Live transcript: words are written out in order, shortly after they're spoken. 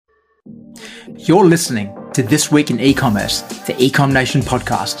You're listening to This Week in E-Commerce, the Ecom Nation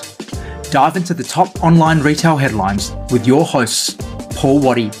podcast. Dive into the top online retail headlines with your hosts, Paul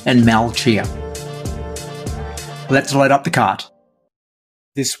Waddy and Mal Chia. Let's load up the cart.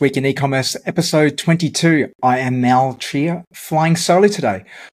 This Week in E-Commerce, episode 22. I am Mal Chia, flying solo today.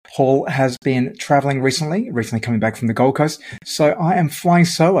 Paul has been traveling recently coming back from the Gold Coast. So I am flying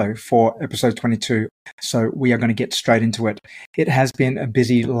solo for episode 22. So we are going to get straight into it. It has been a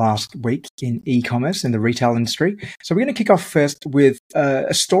busy last week in e-commerce in the retail industry. So we're going to kick off first with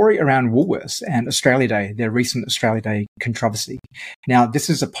a story around Woolworths and Australia Day, their recent Australia Day controversy. Now, this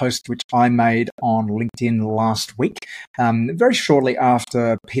is a post which I made on LinkedIn last week, very shortly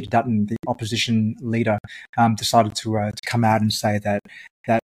after Peter Dutton, the opposition leader, decided to come out and say that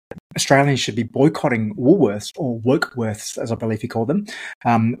Australians should be boycotting Woolworths, or Workworths, as I believe he called them,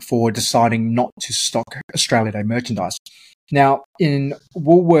 for deciding not to stock Australia Day merchandise. Now, in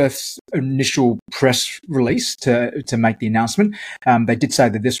Woolworths' initial press release to make the announcement, they did say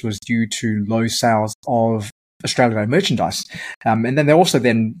that this was due to low sales of Australia Day merchandise. And then they also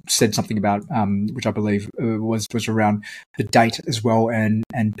then said something about, which I believe was around the date as well, and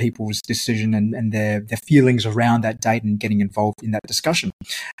people's decision and their feelings around that date and getting involved in that discussion.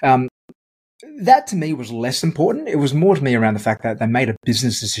 That to me was less important. It was more to me around the fact that they made a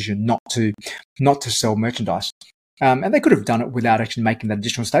business decision not to sell merchandise. And they could have done it without actually making that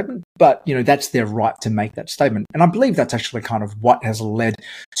additional statement, but that's their right to make that statement. And I believe that's actually kind of what has led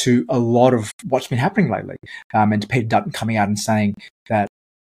to a lot of what's been happening lately. And to Peter Dutton coming out and saying that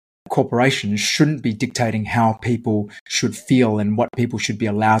corporations shouldn't be dictating how people should feel and what people should be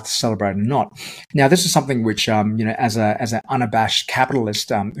allowed to celebrate and not. Now, this is something which, as an unabashed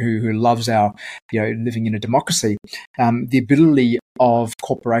capitalist who loves our, living in a democracy, the ability of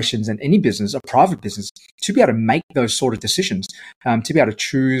corporations and any business, a private business, to be able to make those sort of decisions, to be able to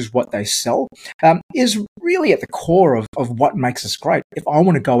choose what they sell, is really at the core of what makes us great. If I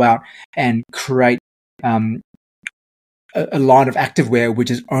want to go out and create a line of activewear which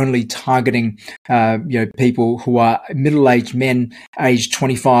is only targeting people who are middle-aged men aged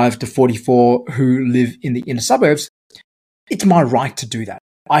 25 to 44 who live in the inner suburbs, it's my right to do that.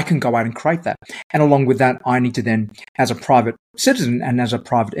 I can go out and create that. And along with that, I need to then, as a private citizen and as a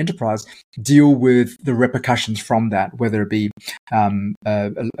private enterprise, deal with the repercussions from that, whether it be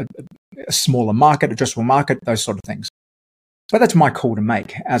a smaller market, addressable market, those sort of things. But that's my call to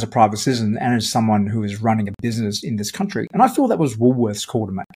make as a private citizen and as someone who is running a business in this country. And I feel that was Woolworths' call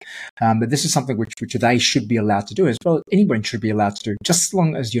to make. But this is something which they should be allowed to do, as well anyone should be allowed to do, just as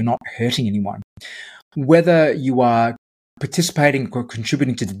long as you're not hurting anyone. Whether you are participating or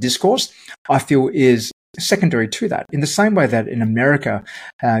contributing to the discourse, I feel is secondary to that. In the same way that in America,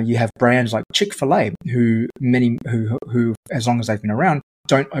 you have brands like Chick-fil-A, who as long as they've been around,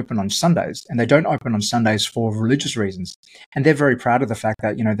 don't open on Sundays, and they don't open on Sundays for religious reasons. And they're very proud of the fact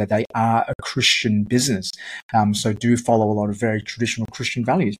that, that they are a Christian business. So do follow a lot of very traditional Christian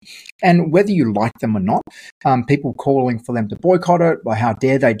values. And whether you like them or not, people calling for them to boycott it, or how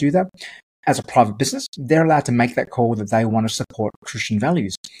dare they do that? As a private business, they're allowed to make that call that they want to support Christian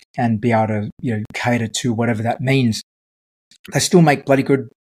values and be able to, cater to whatever that means. They still make bloody good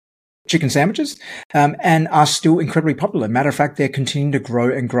chicken sandwiches, and are still incredibly popular. Matter of fact, they're continuing to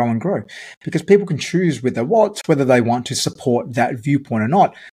grow and grow and grow because people can choose with their wallets whether they want to support that viewpoint or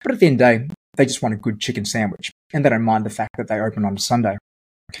not. But at the end of the day, they just want a good chicken sandwich, and they don't mind the fact that they open on Sunday.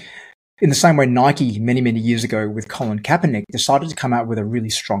 In the same way, Nike, many, many years ago with Colin Kaepernick, decided to come out with a really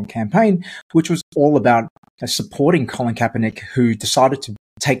strong campaign, which was all about supporting Colin Kaepernick, who decided to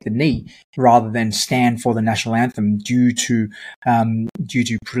take the knee rather than stand for the national anthem due to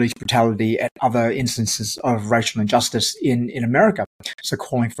police brutality and other instances of racial injustice in America. So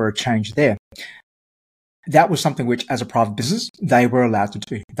calling for a change there. That was something which, as a private business, they were allowed to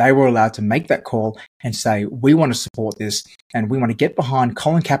do. They were allowed to make that call and say, we want to support this and we want to get behind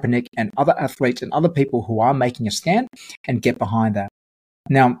Colin Kaepernick and other athletes and other people who are making a stand and get behind that.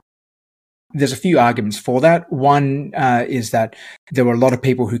 Now, there's a few arguments for that. One is that there were a lot of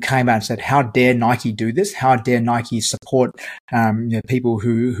people who came out and said, how dare Nike do this? How dare Nike support people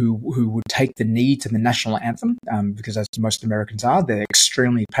who would take the knee to the national anthem? Because as most Americans are, they're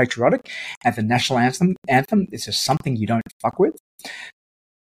extremely patriotic. And the national anthem is just something you don't fuck with.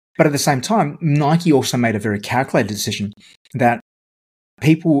 But at the same time, Nike also made a very calculated decision that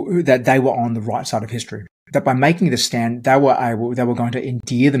that they were on the right side of history. That by making the stand, they were going to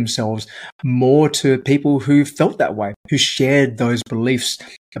endear themselves more to people who felt that way, who shared those beliefs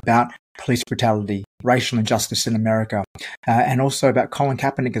about police brutality, racial injustice in America, and also about Colin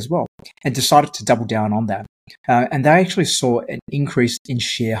Kaepernick as well, and decided to double down on that. and they actually saw an increase in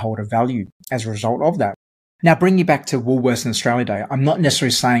shareholder value as a result of that. Now, bringing you back to Woolworths and Australia Day, I'm not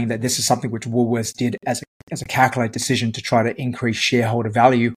necessarily saying that this is something which Woolworths did as a calculated decision to try to increase shareholder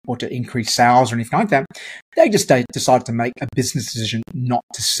value or to increase sales or anything like that. They just decided to make a business decision not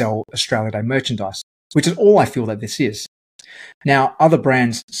to sell Australia Day merchandise, which is all I feel that this is. Now, other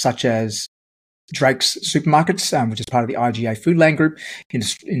brands such as Drake's Supermarkets, which is part of the IGA Foodland Group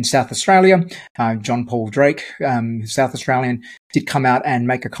in South Australia. John Paul Drake, South Australian, did come out and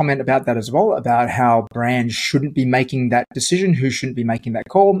make a comment about that as well, about how brands shouldn't be making that decision, who shouldn't be making that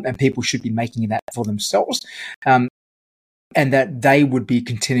call, and people should be making that for themselves, and that they would be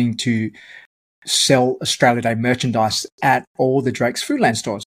continuing to sell Australia Day merchandise at all the Drake's Foodland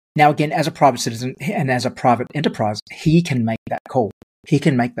stores. Now, again, as a private citizen and as a private enterprise, he can make that call. He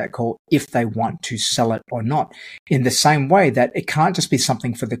can make that call if they want to sell it or not. In the same way that it can't just be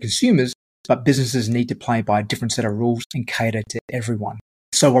something for the consumers, but businesses need to play by a different set of rules and cater to everyone.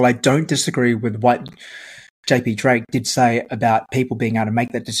 So while I don't disagree with what JP Drake did say about people being able to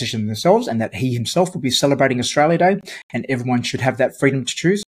make that decision themselves and that he himself will be celebrating Australia Day and everyone should have that freedom to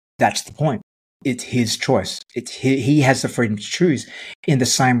choose, that's the point. It's his choice. He has the freedom to choose in the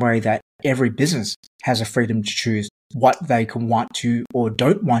same way that every business has a freedom to choose what they can want to or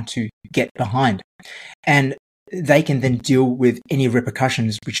don't want to get behind. And they can then deal with any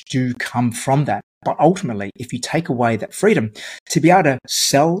repercussions which do come from that. But ultimately, if you take away that freedom to be able to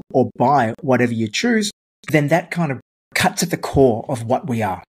sell or buy whatever you choose, then that kind of cuts at the core of what we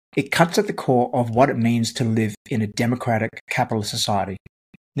are. It cuts at the core of what it means to live in a democratic capitalist society.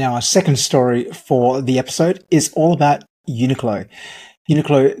 Now, our second story for the episode is all about Uniqlo.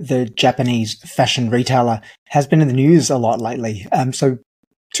 Uniqlo, the Japanese fashion retailer, has been in the news a lot lately. So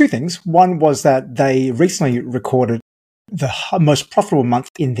two things. One was that they recently recorded the most profitable month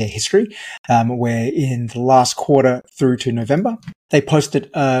in their history, where in the last quarter through to November, they posted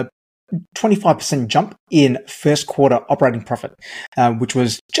a 25% jump in first quarter operating profit, which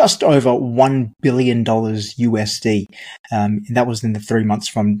was just over $1 billion USD. And that was in the 3 months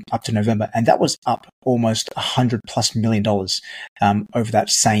from up to November. And that was up almost $100+ million over that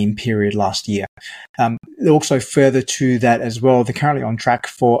same period last year. Also further to that as well, they're currently on track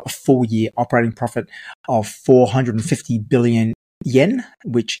for a full year operating profit of 450 billion yen,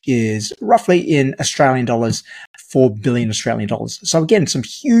 which is roughly in Australian dollars, 4 billion Australian dollars. So again, some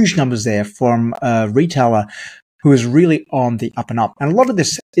huge numbers there from a retailer who is really on the up and up. And a lot of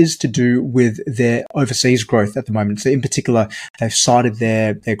this is to do with their overseas growth at the moment. So in particular, they've cited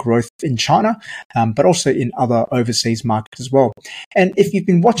their growth in China, but also in other overseas markets as well. And if you've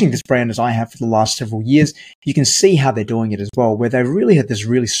been watching this brand as I have for the last several years, you can see how they're doing it as well, where they really had this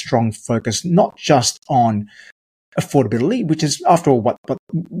really strong focus, not just on affordability, which is, after all, what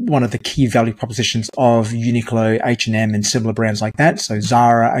one of the key value propositions of Uniqlo, H&M, and similar brands like that. So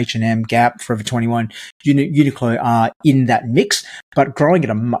Zara, H&M, Gap, Forever 21, Uniqlo are in that mix, but growing at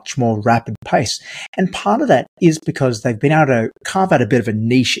a much more rapid pace. And part of that is because they've been able to carve out a bit of a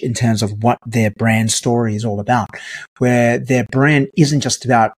niche in terms of what their brand story is all about, where their brand isn't just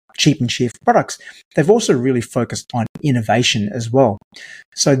about cheap and cheap products. They've also really focused on innovation as well.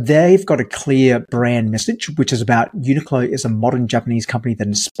 So they've got a clear brand message, which is about Uniqlo is a modern Japanese company that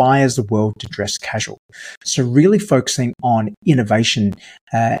inspires the world to dress casual. So really focusing on innovation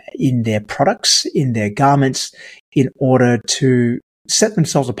in their products, in their garments, in order to set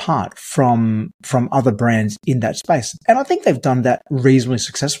themselves apart from other brands in that space. And I think they've done that reasonably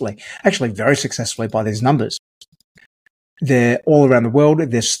successfully, actually very successfully by these numbers. They're all around the world.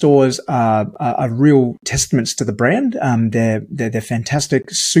 Their stores are real testaments to the brand. They're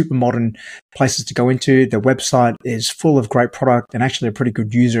fantastic, super modern places to go into. Their website is full of great product and actually a pretty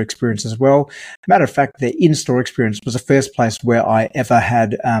good user experience as well. Matter of fact, their in-store experience was the first place where I ever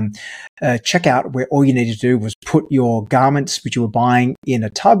had a checkout where all you needed to do was put your garments which you were buying in a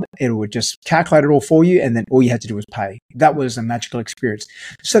tub. It would just calculate it all for you, and then all you had to do was pay. That was a magical experience.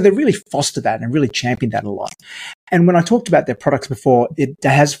 So they really fostered that and really championed that a lot. And when I talked about their products before, it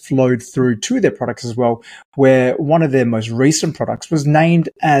has flowed through to their products as well, where one of their most recent products was named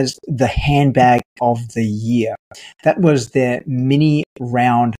as the handbag of the year. That was their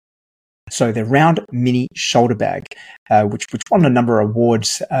round mini shoulder bag, which won a number of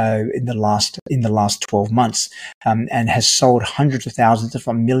awards in the last 12 months, and has sold hundreds of thousands, if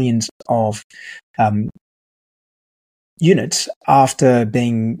not millions, of units after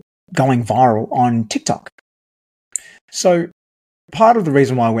going viral on TikTok. So part of the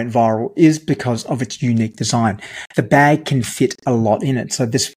reason why it went viral is because of its unique design. The bag can fit a lot in it. So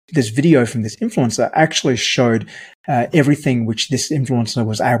this video from this influencer actually showed everything which this influencer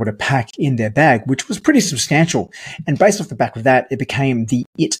was able to pack in their bag, which was pretty substantial. And based off the back of that, it became the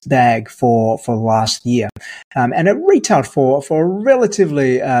it bag for last year. And it retailed for a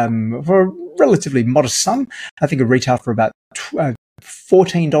relatively modest sum. I think it retailed for about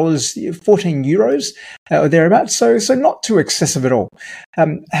 $14, 14 euros or thereabouts. So not too excessive at all.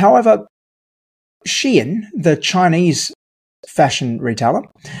 However, Shein, the Chinese fashion retailer,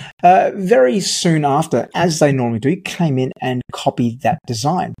 very soon after, as they normally do, came in and copied that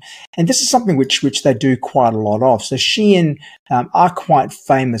design. And this is something which they do quite a lot of. So Shein are quite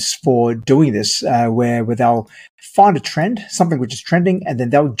famous for doing this, where they'll find a trend, something which is trending, and then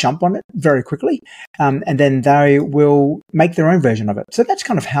they'll jump on it very quickly, and then they will make their own version of it. So that's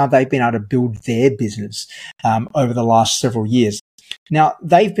kind of how they've been able to build their business over the last several years. Now,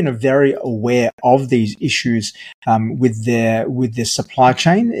 they've been very aware of these issues with their supply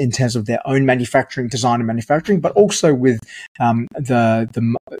chain in terms of their own manufacturing, design and manufacturing, but also with the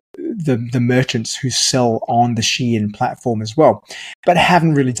merchants who sell on the Shein platform as well, but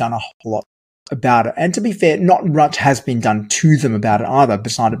haven't really done a whole lot about it. And to be fair, not much has been done to them about it either,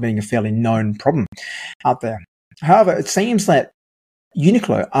 beside it being a fairly known problem out there. However, it seems that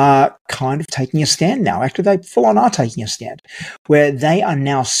Uniqlo are kind of taking a stand now. Actually, they full on are taking a stand, where they are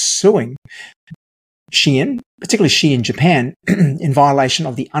now suing Shein, particularly Shein Japan, in violation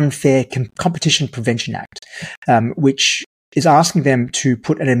of the Unfair Competition Prevention Act, which is asking them to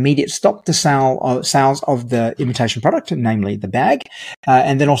put an immediate stop to sales of the imitation product, namely the bag,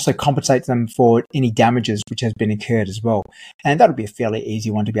 and then also compensate them for any damages which has been incurred as well. And that'll be a fairly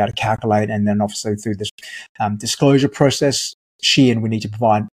easy one to be able to calculate. And then obviously through this disclosure process, Shein, we need to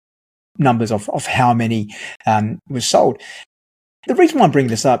provide numbers of how many was sold. The reason why I bring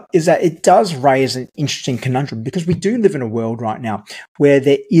this up is that it does raise an interesting conundrum, because we do live in a world right now where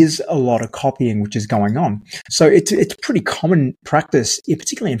there is a lot of copying which is going on. So it's pretty common practice,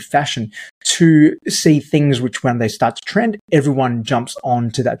 particularly in fashion, to see things which, when they start to trend, everyone jumps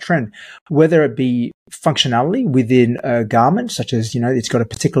onto that trend, whether it be functionality within a garment, such as, it's got a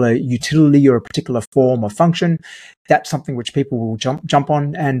particular utility or a particular form or function. That's something which people will jump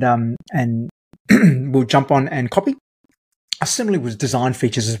on and will jump on and copy. Similarly with design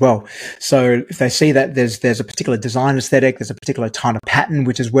features as well. So if they see that there's a particular design aesthetic, there's a particular kind of pattern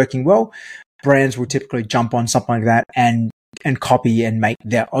which is working well, brands will typically jump on something like that and copy and make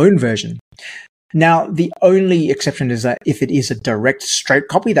their own version. Now, the only exception is that if it is a direct straight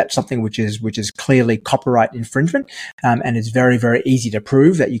copy, that's something which is clearly copyright infringement, and it's very, very easy to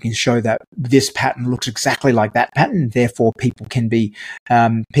prove that you can show that this pattern looks exactly like that pattern. Therefore, people can be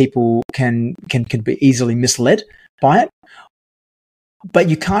easily misled by it. But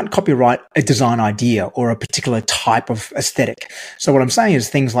you can't copyright a design idea or a particular type of aesthetic. So what I'm saying is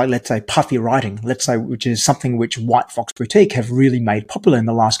things like, let's say, puffy writing, which is something which White Fox Boutique have really made popular in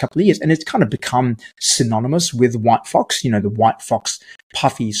the last couple of years. And it's kind of become synonymous with White Fox, the White Fox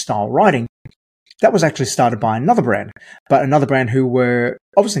puffy style writing. That was actually started by another brand, but another brand who were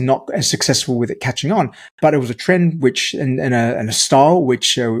obviously not as successful with it catching on. But it was a trend which, and a style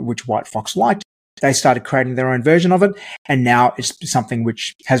which White Fox liked. They started creating their own version of it, and now it's something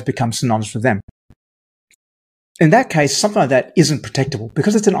which has become synonymous with them. In that case, something like that isn't protectable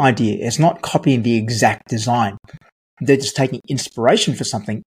because it's an idea. It's not copying the exact design. They're just taking inspiration for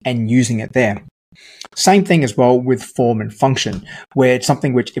something and using it there. Same thing as well with form and function, where it's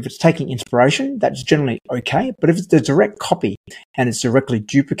something which, if it's taking inspiration, that's generally okay. But if it's the direct copy and it's directly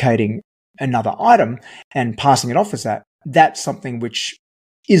duplicating another item and passing it off as that, that's something which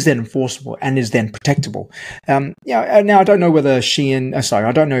is then enforceable and is then protectable. Now I don't know whether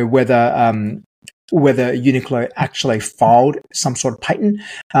I don't know whether Uniqlo actually filed some sort of patent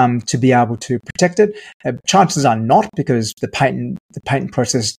to be able to protect it. Chances are not, because the patent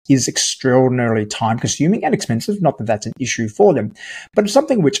process is extraordinarily time consuming and expensive. Not that that's an issue for them, but it's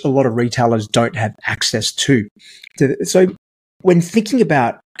something which a lot of retailers don't have access to. So when thinking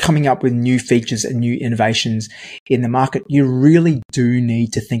about coming up with new features and new innovations in the market, you really do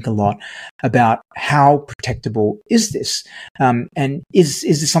need to think a lot about how protectable is this, and is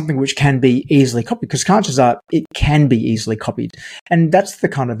this something which can be easily copied? Because chances are it can be easily copied, and that's the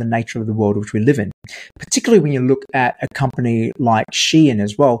kind of the nature of the world which we live in. Particularly when you look at a company like Shein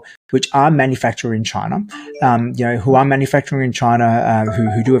as well, which are manufactured in China, who are manufacturing in China,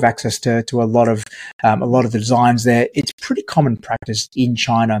 who do have access to a lot of the designs there. It's pretty common practice in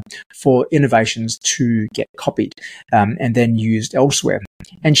China for innovations to get copied and then used elsewhere.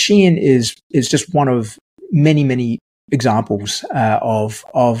 And Shein is just one of many examples of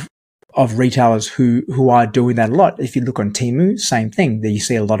retailers who are doing that a lot. If you look on Temu, same thing. You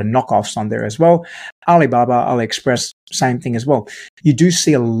see a lot of knockoffs on there as well. Alibaba, AliExpress, same thing as well. You do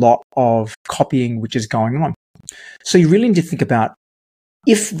see a lot of copying which is going on. So you really need to think about,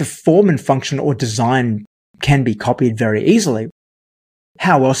 if the form and function or design can be copied very easily,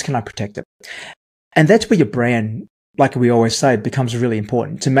 how else can I protect it? And that's where your brand, like we always say, becomes really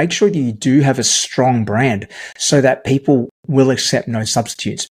important, to make sure that you do have a strong brand so that people will accept no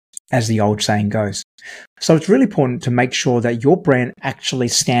substitutes, as the old saying goes. So it's really important to make sure that your brand actually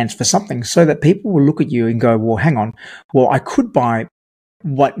stands for something, so that people will look at you and go, well, hang on, well, I could buy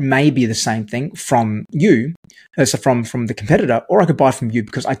what may be the same thing from you, so from the competitor, or I could buy from you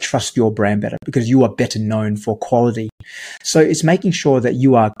because I trust your brand better, because you are better known for quality. So it's making sure that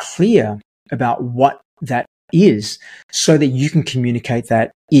you are clear about what that is, so that you can communicate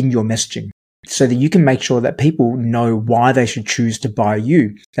that in your messaging, so that you can make sure that people know why they should choose to buy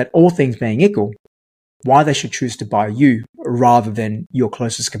you, that all things being equal, why they should choose to buy you rather than your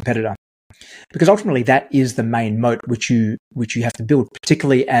closest competitor. Because ultimately that is the main moat which you have to build,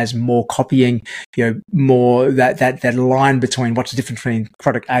 particularly as more copying, more that line between what's the difference between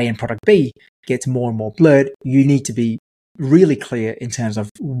product A and product B gets more and more blurred. You need to be really clear in terms of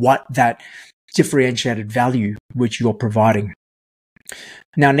what that differentiated value which you're providing.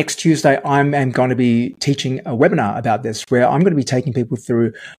 Now, next Tuesday, I am going to be teaching a webinar about this, where I'm going to be taking people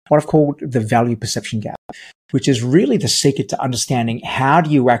through what I've called the value perception gap, which is really the secret to understanding how do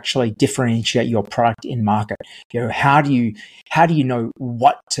you actually differentiate your product in market. How do you know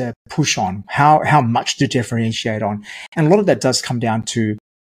what to push on, how much to differentiate on, and a lot of that does come down to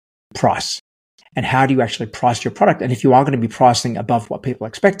price. And how do you actually price your product? And if you are going to be pricing above what people are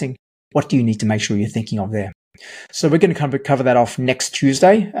expecting, what do you need to make sure you're thinking of there? So we're going to cover that off next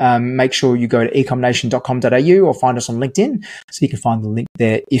Tuesday. Make sure you go to ecomnation.com.au or find us on LinkedIn, so you can find the link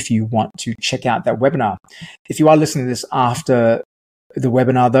there if you want to check out that webinar. If you are listening to this after the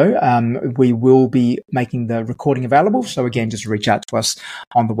webinar, though, we will be making the recording available. So again, just reach out to us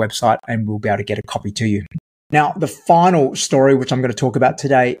on the website and we'll be able to get a copy to you. Now, the final story which I'm going to talk about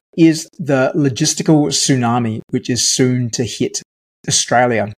today is the logistical tsunami, which is soon to hit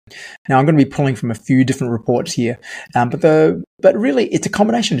Australia. Now, I'm going to be pulling from a few different reports here, but really it's a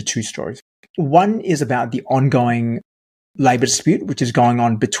combination of two stories. One is about the ongoing labour dispute, which is going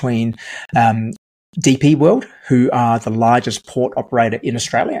on between DP World, who are the largest port operator in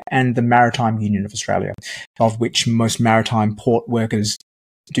Australia, and the Maritime Union of Australia, of which most maritime port workers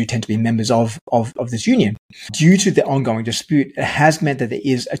do tend to be members of this union. Due to the ongoing dispute, it has meant that there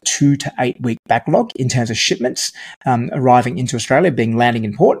is a 2 to 8 week backlog in terms of shipments arriving into Australia, landing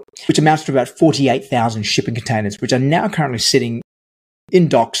in port, which amounts to about 48,000 shipping containers, which are now currently sitting in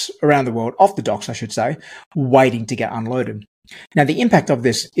docks around the world, off the docks, I should say, waiting to get unloaded. Now, the impact of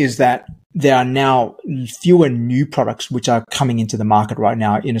this is that there are now fewer new products which are coming into the market right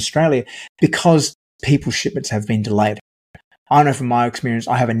now in Australia because people's shipments have been delayed. I know from my experience,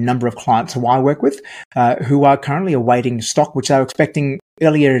 I have a number of clients who I work with who are currently awaiting stock, which they were expecting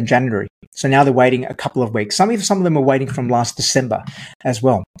earlier in January. So now they're waiting a couple of weeks. Some of them are waiting from last December as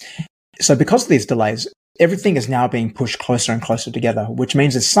well. So because of these delays, everything is now being pushed closer and closer together, which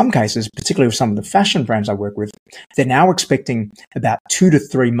means in some cases, particularly with some of the fashion brands I work with, they're now expecting about 2 to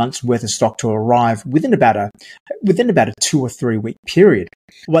 3 months worth of stock to arrive within about a 2 or 3 week period.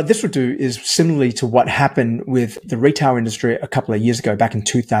 What this would do is similarly to what happened with the retail industry a couple of years ago, back in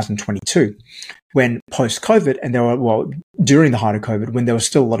 2022, when post-COVID, and during the height of COVID, when there was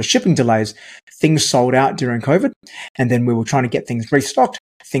still a lot of shipping delays, things sold out during COVID, and then we were trying to get things restocked.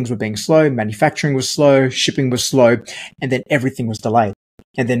 Things were being slow, manufacturing was slow, shipping was slow, and then everything was delayed.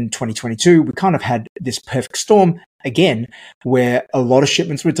 And then 2022, we kind of had this perfect storm again, where a lot of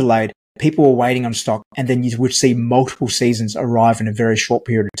shipments were delayed, people were waiting on stock, and then you would see multiple seasons arrive in a very short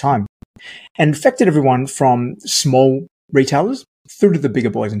period of time. And affected everyone from small retailers through to the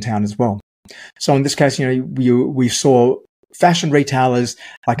bigger boys in town as well. So in this case, we saw fashion retailers,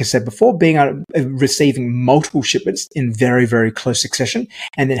 like I said before, receiving multiple shipments in very, very close succession,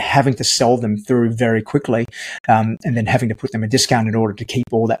 and then having to sell them through very quickly, and then having to put them a discount in order to keep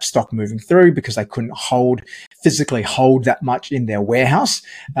all that stock moving through, because they couldn't physically hold that much in their warehouse,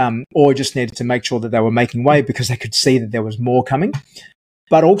 or just needed to make sure that they were making way because they could see that there was more coming.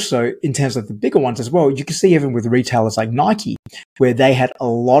 But also in terms of the bigger ones as well, you can see even with retailers like Nike, where they had a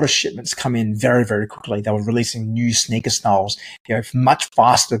lot of shipments come in very, very quickly. They were releasing new sneaker styles, much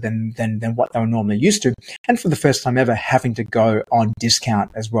faster than what they were normally used to. And for the first time ever, having to go on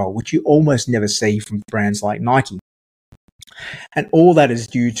discount as well, which you almost never see from brands like Nike. And all that is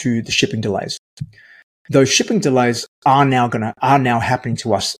due to the shipping delays. those shipping delays are now happening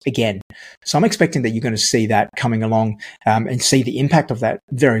to us again. So I'm expecting that you're going to see that coming along, and see the impact of that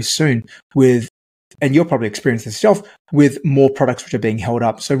very soon and you'll probably experience this yourself with more products which are being held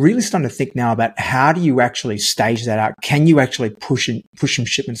up. So really starting to think now about how do you actually stage that out? Can you actually push some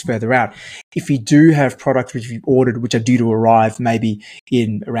shipments further out? If you do have products which you've ordered, which are due to arrive maybe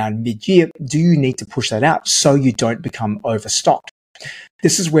in around mid-year, do you need to push that out so you don't become overstocked?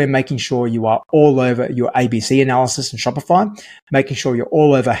 This is where making sure you are all over your ABC analysis in Shopify, making sure you're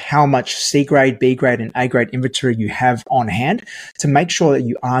all over how much C grade, B grade, and A grade inventory you have on hand to make sure that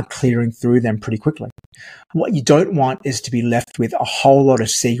you are clearing through them pretty quickly. What you don't want is to be left with a whole lot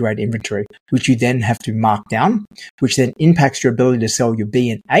of C grade inventory, which you then have to mark down, which then impacts your ability to sell your B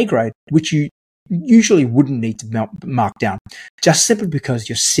and A grade, which you usually wouldn't need to mark down, just simply because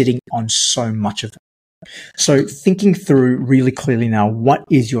you're sitting on so much of them. So thinking through really clearly now, what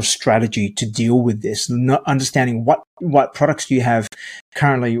is your strategy to deal with this? Not understanding what products do you have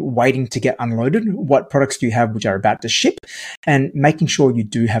currently waiting to get unloaded? What products do you have which are about to ship? And making sure you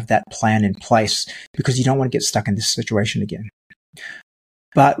do have that plan in place, because you don't want to get stuck in this situation again.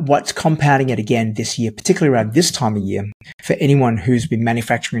 But what's compounding it again this year, particularly around this time of year, for anyone who's been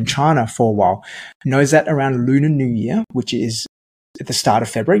manufacturing in China for a while, knows that around Lunar New Year, which is at the start of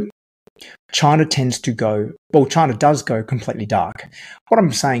February, China does go completely dark. What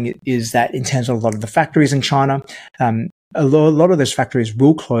I'm saying is that in terms of a lot of the factories in China, a lot of those factories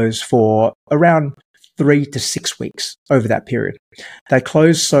will close for around 3 to 6 weeks over that period. They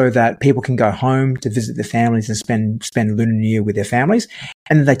close so that people can go home to visit their families and spend Lunar New Year with their families,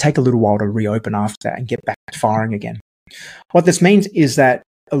 and then they take a little while to reopen after that and get back to firing again. What this means is that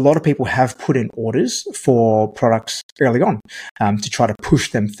a lot of people have put in orders for products early on, to try to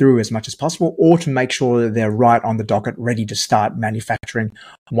push them through as much as possible, or to make sure that they're right on the docket, ready to start manufacturing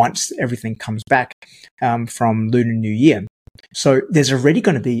once everything comes back from Lunar New Year. So there's already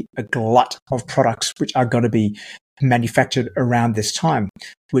going to be a glut of products which are going to be manufactured around this time,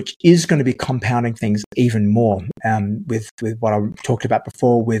 which is going to be compounding things even more, with what I talked about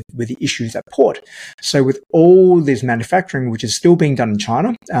before with the issues at port. So with all this manufacturing, which is still being done in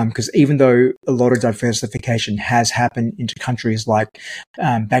China, because even though a lot of diversification has happened into countries like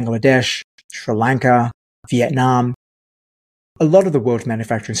Bangladesh, Sri Lanka, Vietnam, a lot of the world's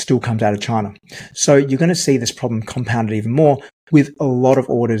manufacturing still comes out of China. So you're going to see this problem compounded even more, with a lot of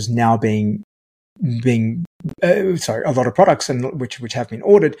orders now a lot of products which have been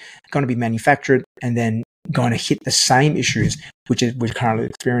ordered going to be manufactured and then going to hit the same issues which we're currently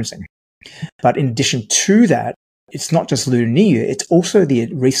experiencing. But in addition to that, it's not just Lunar New Year, it's also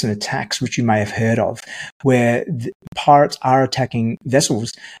the recent attacks which you may have heard of, where the pirates are attacking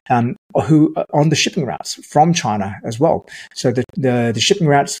vessels who are on the shipping routes from China as well. So the shipping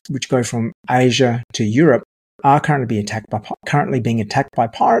routes which go from Asia to Europe are currently being attacked by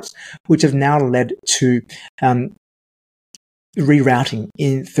pirates, which have now led to rerouting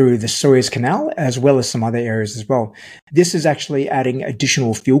through the Suez Canal, as well as some other areas as well. This is actually adding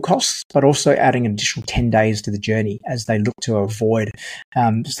additional fuel costs, but also adding an additional 10 days to the journey as they look to avoid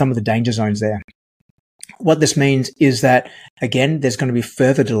some of the danger zones there. What this means is that, again, there's going to be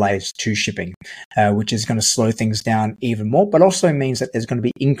further delays to shipping, which is going to slow things down even more, but also means that there's going to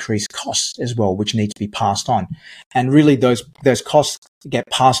be increased costs as well, which need to be passed on. And really those costs get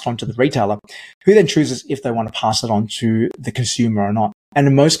passed on to the retailer, who then chooses if they want to pass it on to the consumer or not. And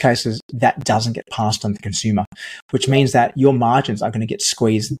in most cases, that doesn't get passed on to the consumer, which means that your margins are going to get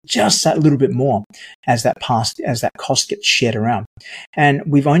squeezed just that little bit more as that cost gets shared around. And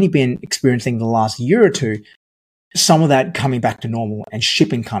we've only been experiencing the last year or two some of that coming back to normal and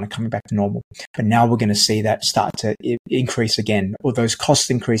shipping kind of coming back to normal. But now we're going to see that start to increase again, or those costs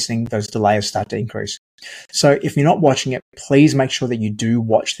increasing, those delays start to increase. So if you're not watching it, please make sure that you do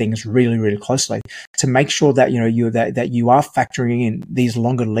watch things really, really closely to make sure that, that you are factoring in these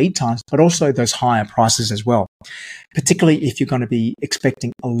longer lead times, but also those higher prices as well. Particularly if you're going to be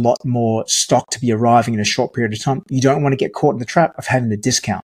expecting a lot more stock to be arriving in a short period of time, you don't want to get caught in the trap of having a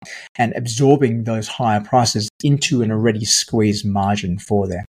discount and absorbing those higher prices into an already squeezed margin for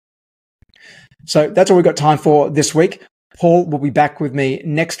there. So that's all we've got time for this week. Paul will be back with me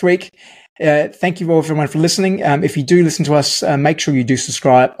next week. Thank you all, everyone, for listening. If you do listen to us, make sure you do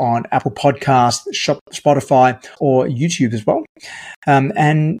subscribe on Apple Podcasts, Spotify, or YouTube as well.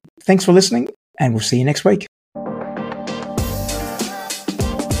 And thanks for listening, and we'll see you next week.